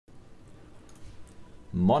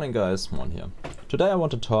Morning guys, Moorhuhn here. Today I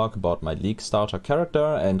want to talk about my League starter character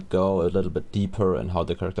and go a little bit deeper in how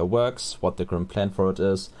the character works, what the current plan for it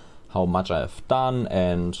is, how much I have done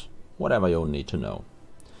and whatever you need to know.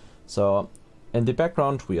 So in the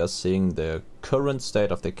background we are seeing the current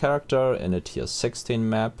state of the character in a tier 16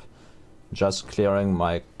 map, just clearing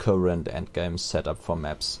my current endgame setup for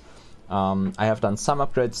maps. I have done some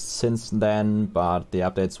upgrades since then, but the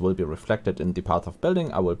updates will be reflected in the path of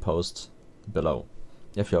building I will post below.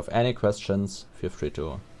 If you have any questions, feel free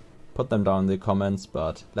to put them down in the comments,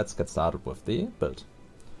 but let's get started with the build.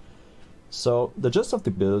 So the gist of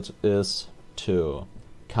the build is to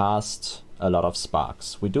cast a lot of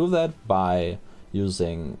sparks. We do that by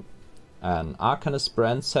using an arcanist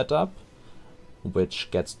brand setup,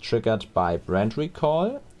 which gets triggered by brand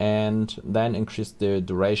recall, and then increase the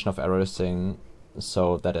duration of everything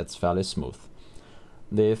so that it's fairly smooth.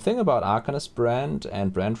 The thing about arcanist brand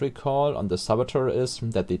and brand recall on the Saboteur is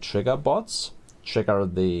that the trigger bots trigger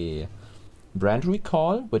the brand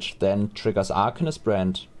recall, which then triggers arcanist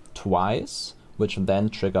brand twice, which then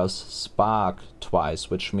triggers spark twice,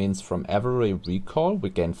 which means from every recall we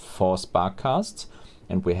gain 4 spark casts,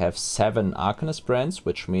 and we have 7 arcanist brands,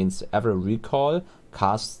 which means every recall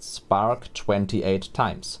casts spark 28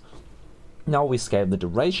 times. Now we scale the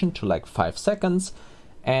duration to like 5 seconds,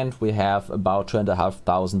 and we have about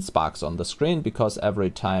 2,500 sparks on the screen, because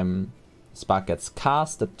every time spark gets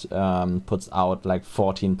cast it puts out like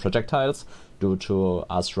 14 projectiles due to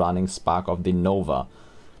us running Spark of the Nova.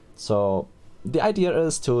 So the idea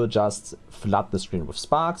is to just flood the screen with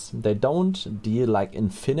sparks. They don't deal like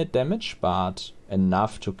infinite damage, but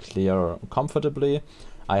enough to clear comfortably.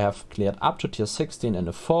 I have cleared up to tier 16 in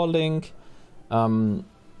a 4-link,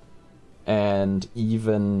 and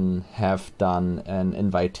even have done an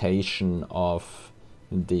invitation of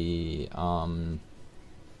the how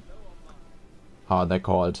are they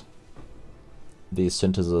called, the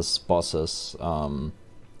synthesis bosses on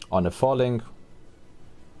a 4-link.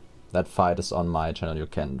 That fight is on my channel, you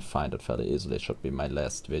can find it fairly easily. It should be my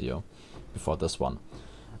last video before this one.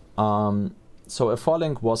 So a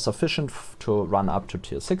 4-link was sufficient to run up to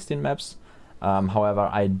tier 16 maps. However,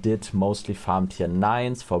 I did mostly farm tier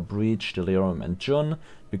 9s for Breach, Delirium and Jun,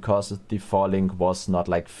 because the 4-link was not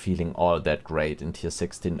like feeling all that great in tier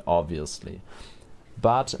 16 obviously.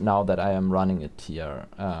 But now that I am running a tier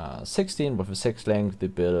 16 with a 6-link, the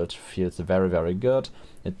build feels very good.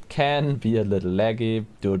 It can be a little laggy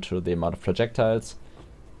due to the amount of projectiles,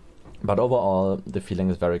 but overall the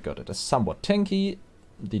feeling is very good. It is somewhat tanky,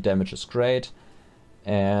 the damage is great,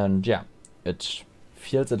 and yeah, it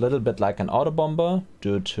feels a little bit like an auto bomber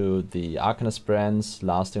due to the arcanist brands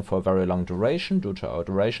lasting for a very long duration due to our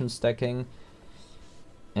duration stacking.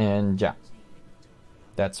 And yeah,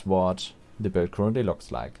 that's what the build currently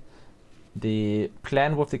looks like. The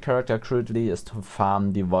plan with the character currently is to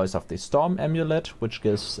farm the Voice of the Storm amulet, which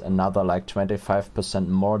gives another like 25%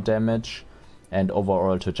 more damage, and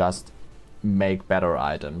overall to just make better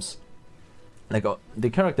items. Like the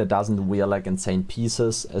character doesn't wear like insane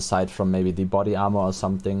pieces aside from maybe the body armor or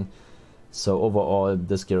something, so overall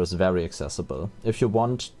this gear is very accessible. If you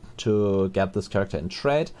want to get this character in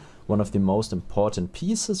trade, one of the most important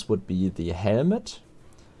pieces would be the helmet,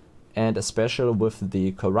 and especially with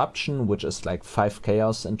the corruption, which is like 5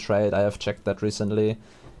 chaos in trade. I have checked that recently.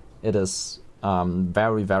 It is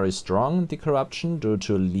very strong, the corruption, due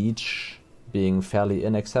to leech being fairly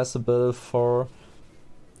inaccessible for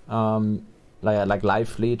like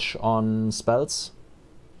life leech on spells,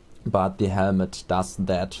 but the helmet does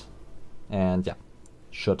that, and yeah,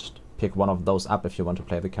 should pick one of those up if you want to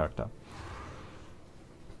play the character.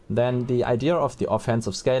 Then the idea of the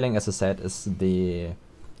offensive scaling, as I said, is the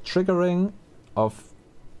triggering of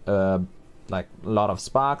like a lot of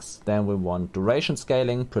sparks. Then we want duration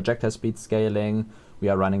scaling, projectile speed scaling. We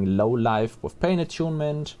are running low life with pain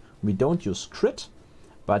attunement. We don't use crit,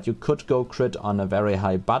 but you could go crit on a very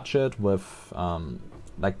high budget with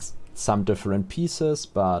like some different pieces,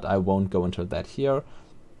 but I won't go into that here.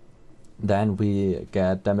 Then we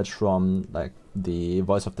get damage from like the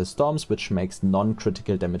Voice of the Storms, which makes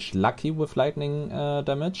non-critical damage lucky with lightning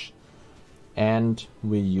damage. And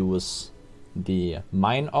we use the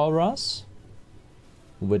Mine Auras,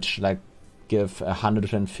 which like give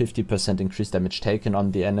 150% increased damage taken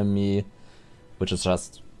on the enemy, which is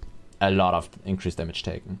just a lot of increased damage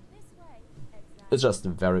taken. It's just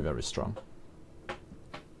very strong.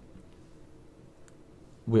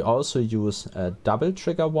 We also use a double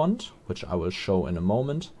trigger wand, which I will show in a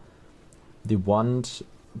moment. The wand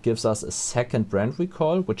gives us a second brand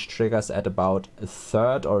recall, which triggers at about a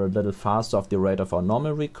third or a little faster of the rate of our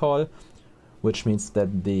normal recall, which means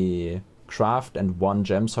that the craft, and 1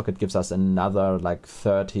 gem socket gives us another like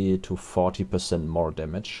 30 to 40% more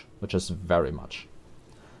damage, which is very much.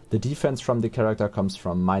 The defense from the character comes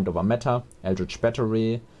from Mind Over Matter, Eldritch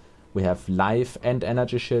Battery. We have Life and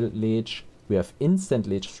Energy Shield Leech. We have Instant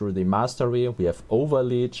Leech through the Mastery. We have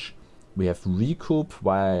Overleech. We have Recoup,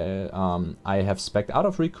 while I have spec'd out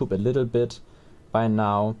of Recoup a little bit by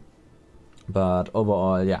now. But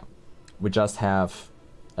overall, yeah, we just have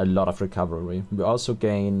a lot of recovery. We also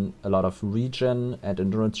gain a lot of regen and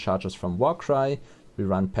endurance charges from Warcry. We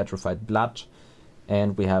run Petrified Blood,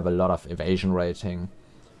 and we have a lot of evasion rating,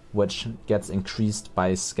 which gets increased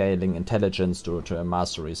by scaling intelligence due to a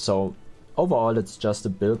mastery. So overall, it's just a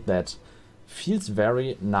build that feels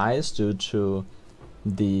very nice due to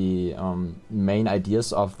the main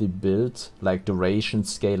ideas of the build, like duration,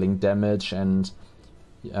 scaling damage, and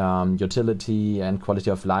utility and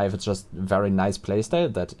quality of life. It's just a very nice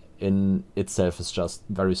playstyle that in itself is just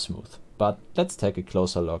very smooth. But let's take a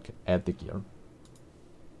closer look at the gear.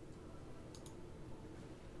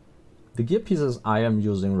 The gear pieces I am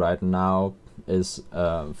using right now is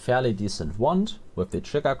a fairly decent wand with the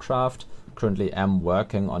trigger craft. Currently am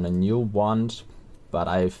working on a new wand, but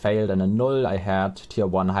I failed in a null. I had tier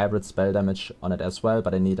 1 hybrid spell damage on it as well,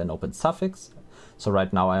 but I need an open suffix. So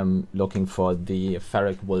right now I'm looking for the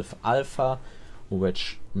Ferric Wolf Alpha,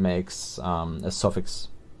 which makes a suffix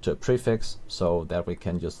to a prefix, so that we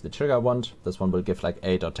can use the trigger wand. This one will give like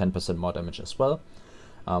 8 or 10% more damage as well.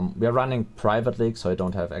 We are running private league, so I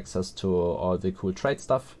don't have access to all the cool trade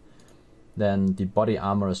stuff. Then the body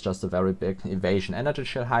armor is just a very big evasion energy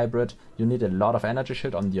shield hybrid. You need a lot of energy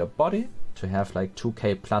shield on your body to have like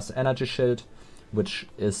 2k plus energy shield, which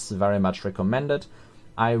is very much recommended.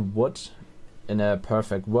 I would, in a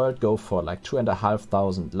perfect world, go for like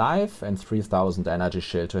 2,500 life and 3,000 energy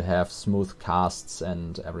shield to have smooth casts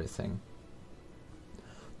and everything.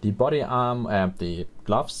 The body arm, the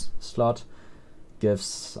gloves slot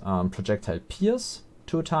gives projectile pierce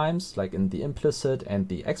 2 times, like in the implicit and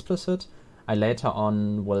the explicit. I later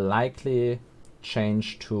on will likely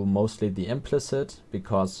change to mostly the implicit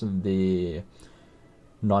because the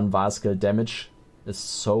non-vascal damage is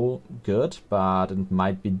so good, but it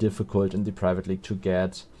might be difficult in the private league to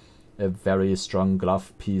get a very strong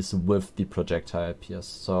glove piece with the projectile pierce.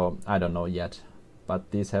 So I don't know yet,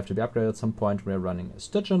 but these have to be upgraded at some point. We're running a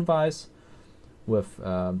Stygian Vice with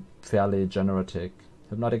fairly generic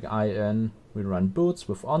Hypnotic Eye in. We run boots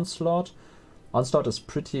with Onslaught. Onslaught is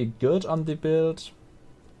pretty good on the build,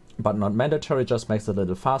 but not mandatory, just makes it a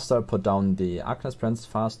little faster, put down the Arcanist brands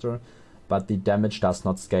faster, but the damage does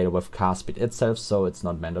not scale with cast speed itself, so it's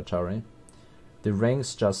not mandatory. The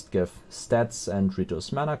rings just give stats and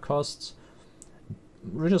reduce mana costs.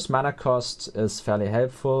 Reduce mana cost is fairly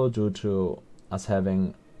helpful due to us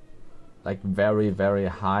having like very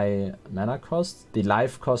high mana cost. The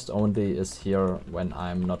life cost only is here when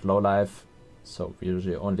I'm not low life, so we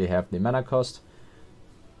usually only have the mana cost.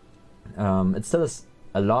 It still is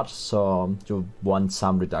a lot, so you want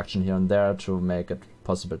some reduction here and there to make it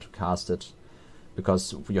possible to cast it,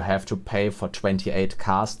 because you have to pay for 28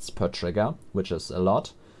 casts per trigger, which is a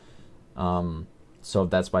lot. So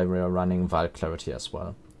that's why we are running Vial Clarity as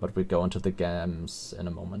well, but we go into the games in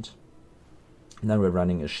a moment. And then we're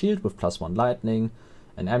running a shield with +1 lightning,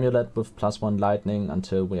 an amulet with +1 lightning,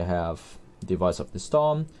 until we have the Voice of the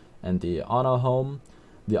Storm and the Honor Home.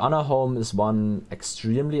 The Honor Home is one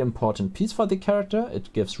extremely important piece for the character.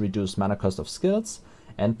 It gives reduced mana cost of skills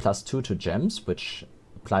and +2 to gems, which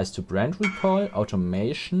applies to Brand Recall,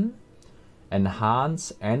 Automation,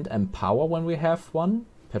 Enhance and Empower when we have one.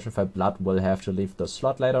 Petrified Blood will have to leave the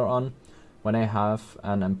slot later on. When I have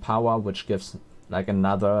an Empower, which gives like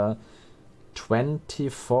another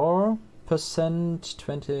 24%,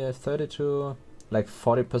 32, like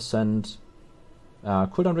 40%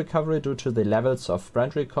 cooldown recovery due to the levels of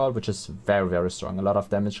Brand Recall, which is very strong. A lot of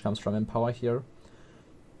damage comes from Empower here.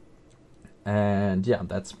 And yeah,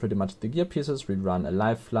 that's pretty much the gear pieces. We run a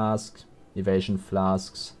Life Flask, Evasion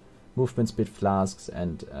Flasks, Movement Speed Flasks,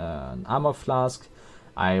 and an Armor Flask.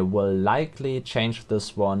 I will likely change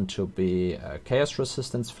this one to be a Chaos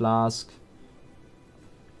Resistance Flask,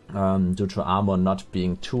 due to armor not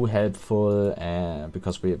being too helpful,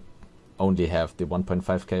 because we only have the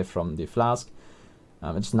 1.5k from the flask.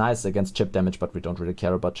 It's nice against chip damage, but we don't really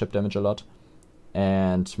care about chip damage a lot.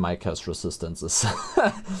 And my Chaos Resistance is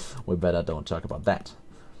we better don't talk about that.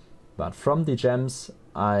 But from the gems,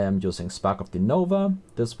 I am using Spark of the Nova.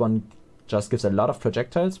 This one just gives a lot of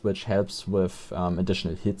projectiles, which helps with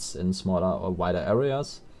additional hits in smaller or wider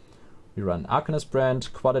areas. We run Arcanist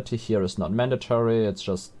brand. Quality here is not mandatory. It's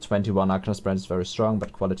just 21 Arcanist brand is very strong,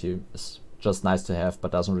 but quality is just nice to have,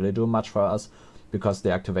 but doesn't really do much for us, because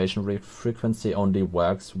the activation frequency only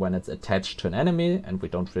works when it's attached to an enemy, and we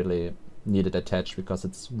don't really need it attached because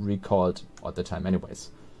it's recalled all the time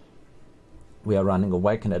anyways. We are running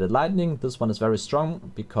Awakened Lightning. This one is very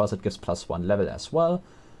strong because it gives +1 level as well.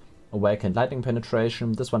 Awakened Lightning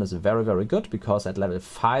Penetration. This one is very, very good because at level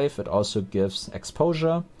 5 it also gives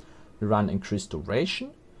exposure. We run Increased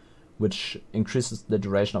Duration, which increases the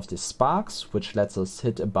duration of the sparks, which lets us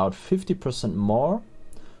hit about 50% more.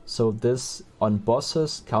 So this on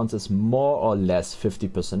bosses counts as more or less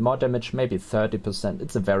 50% more damage, maybe 30%.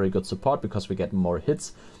 It's a very good support because we get more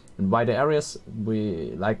hits. In wider areas,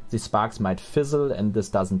 the sparks might fizzle, and this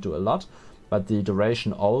doesn't do a lot. But the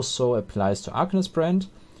duration also applies to Arcanist Brand,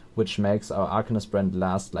 which makes our Arcanist Brand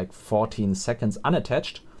last like 14 seconds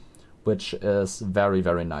unattached, which is very,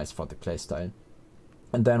 very nice for the playstyle.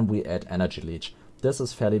 And then we add Energy Leech. This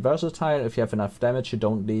is fairly versatile. If you have enough damage, you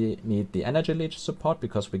don't need the Energy Leech support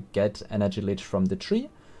because we get Energy Leech from the tree.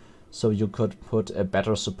 So you could put a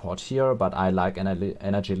better support here, but I like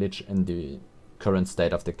Energy Leech in the current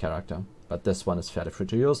state of the character. But this one is fairly free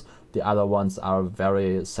to use. The other ones are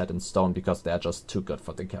very set in stone because they are just too good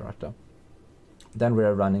for the character. Then we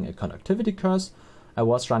are running a Conductivity Curse. I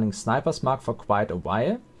was running Sniper's Mark for quite a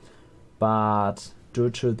while, but due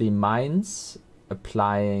to the mines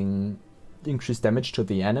applying increased damage to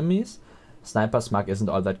the enemies, Sniper's Mark isn't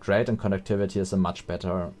all that great, and Conductivity is a much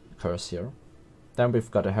better curse here. Then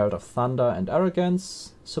we've got a Herald of Thunder and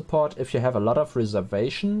Arrogance support. If you have a lot of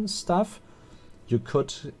reservation stuff, you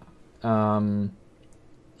could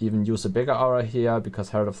even use a bigger aura here, because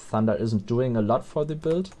Herald of Thunder isn't doing a lot for the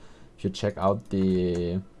build. If you check out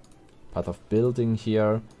the path of building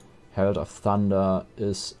here, Herald of Thunder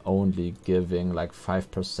is only giving like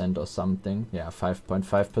 5% or something. Yeah,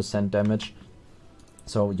 5.5% damage.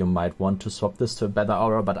 So you might want to swap this to a better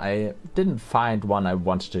aura, but I didn't find one I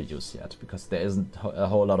wanted to use yet, because there isn't a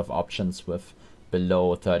whole lot of options with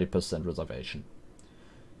below 30% reservation.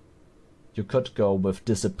 You could go with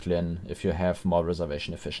Discipline if you have more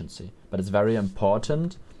reservation efficiency, but it's very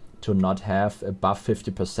important to not have above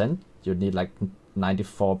 50%. You need like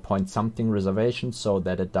 94 point something reservation so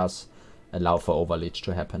that it does allow for overleech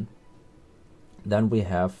to happen. Then we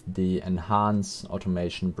have the Enhance,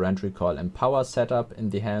 Automation, Brand Recall, Empower setup in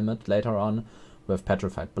the helmet later on. We have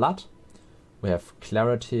Petrified Blood. We have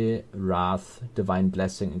Clarity, Wrath, Divine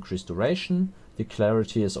Blessing, Increased Duration. The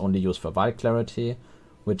Clarity is only used for Wild Clarity,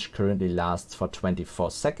 which currently lasts for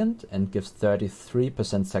 24 seconds and gives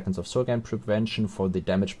 33% seconds of soul gain prevention for the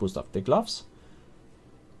damage boost of the gloves.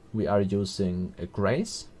 We are using a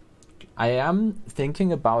Grace. I am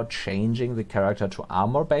thinking about changing the character to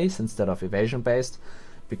armor based instead of evasion based,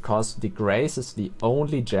 because the Grace is the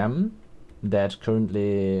only gem that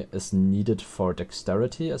currently is needed for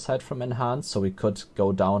dexterity aside from enhance, so we could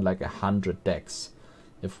go down like 100 dex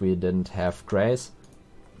if we didn't have Grace.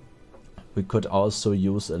 We could also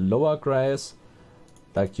use a lower Grace,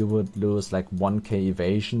 like you would lose like 1k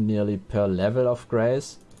evasion nearly per level of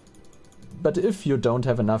Grace. But if you don't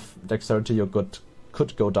have enough dexterity, you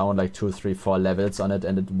could go down like 2, 3, 4 levels on it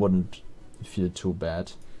and it wouldn't feel too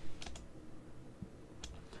bad.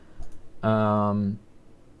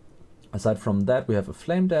 Aside from that, we have a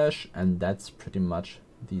Flame Dash, and that's pretty much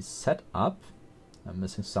the setup. I'm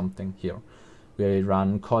missing something here. We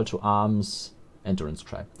run Call to Arms, Endurance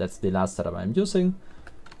Cry. That's the last setup I'm using.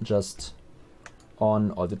 Just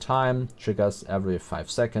on all the time, triggers every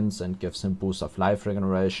 5 seconds and gives him boost of life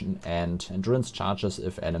regeneration and endurance charges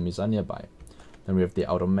if enemies are nearby. Then we have the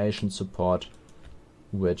automation support,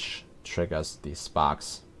 which triggers the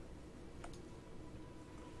sparks.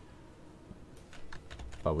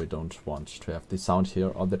 But we don't want to have the sound here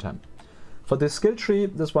all the time. For the skill tree,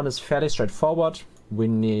 this one is fairly straightforward. We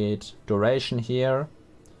need duration here.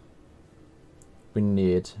 We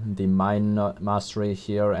need the mine mastery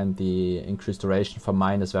here, and the increased duration for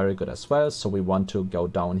mine is very good as well. So we want to go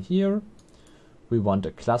down here. We want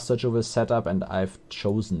a cluster jewel setup, and I've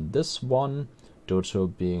chosen this one due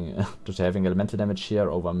to having elemental damage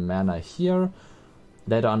here over mana here.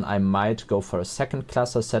 Later on I might go for a second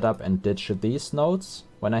cluster setup and ditch these nodes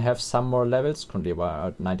when I have some more levels. Currently we're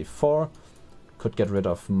at 94. Could get rid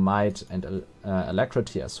of Might and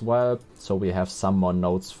Alacrity as well, so we have some more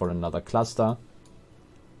nodes for another cluster.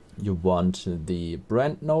 You want the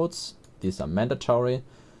brand nodes. These are mandatory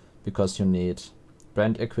because you need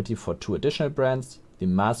brand equity for 2 additional brands, the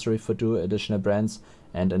mastery for 2 additional brands,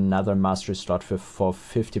 and another mastery slot for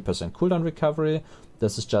 50% cooldown recovery.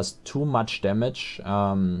 This is just too much damage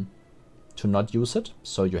to not use it,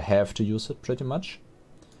 so you have to use it pretty much.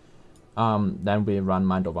 Then we run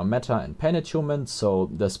Mind over Matter and Pain Attunement, so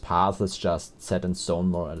this path is just set in stone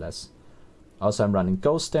more or less. Also I'm running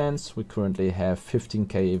Ghost Dance. We currently have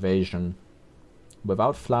 15k evasion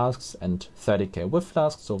without flasks and 30k with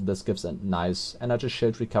flasks, so this gives a nice energy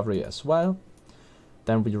shield recovery as well.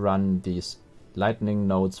 Then we run these lightning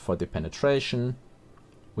nodes for the penetration.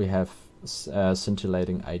 We have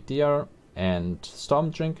Scintillating Idea and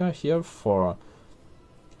Storm Drinker here for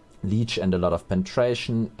leech and a lot of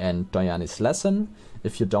penetration, and Doyani's Lesson.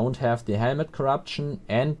 If you don't have the Helmet Corruption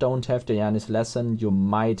and don't have Doyani's Lesson, you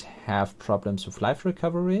might have problems with life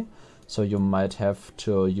recovery. So you might have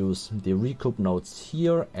to use the recoup nodes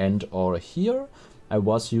here and or here. I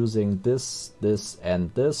was using this,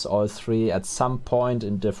 and this, all three at some point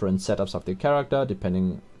in different setups of the character,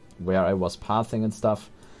 depending where I was pathing and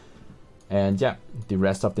stuff. And yeah, the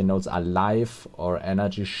rest of the nodes are life or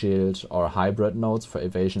energy shield or hybrid nodes for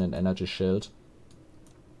evasion and energy shield.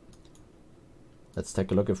 Let's take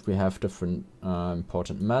a look if we have different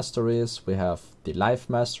important masteries. We have the life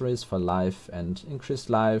masteries for life and increased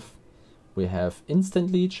life. We have instant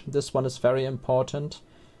leech. This one is very important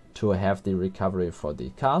to have the recovery for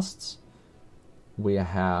the casts. We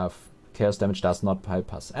have chaos damage does not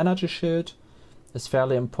bypass energy shield. Is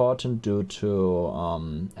fairly important due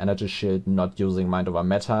to energy shield not using Mind over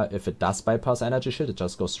Matter. If it does bypass energy shield, it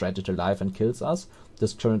just goes straight into life and kills us.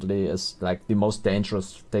 This currently is like the most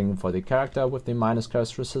dangerous thing for the character with the minus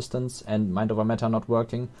chaos resistance and Mind over Matter not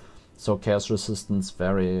working. So chaos resistance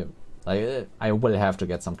very, like, I will have to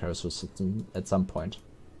get some chaos resistance at some point.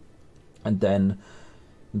 And then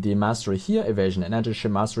the mastery here, evasion and energy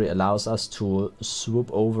shield mastery, allows us to swoop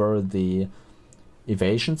over the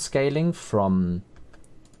evasion scaling from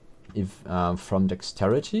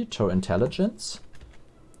dexterity to intelligence,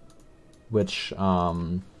 which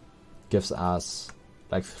gives us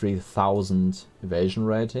like 3000 evasion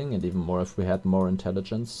rating and even more if we had more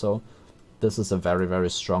intelligence. So this is a very,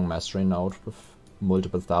 very strong mastery node with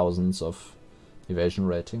multiple thousands of evasion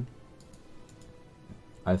rating.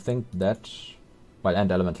 I think that, well,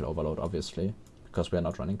 and elemental overload obviously, because we are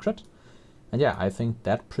not running crit. And yeah, I think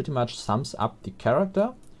that pretty much sums up the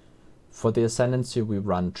character. For the Ascendancy, we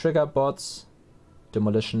run Trigger Bots,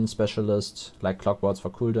 Demolition Specialist, like Clockworks for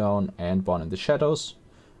cooldown, and Born in the Shadows.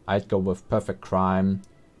 I'd go with Perfect Crime,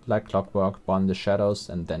 like Clockwork, Born in the Shadows,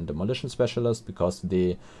 and then Demolition Specialist, because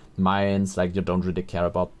the mines, like, you don't really care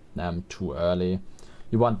about them too early.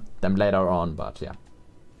 You want them later on, but yeah,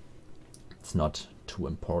 it's not too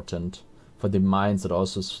important. For the mines, it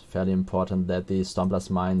also is fairly important that the Stormblast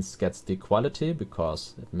mines gets the quality,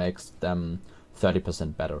 because it makes them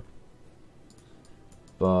 30% better.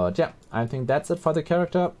 But yeah, I think that's it for the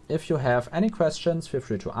character. If you have any questions, feel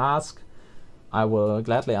free to ask. I will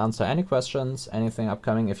gladly answer any questions, anything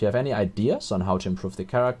upcoming. If you have any ideas on how to improve the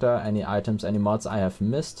character, any items, any mods I have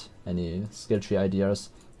missed, any skill tree ideas,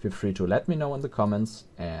 feel free to let me know in the comments,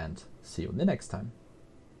 and see you in the next time.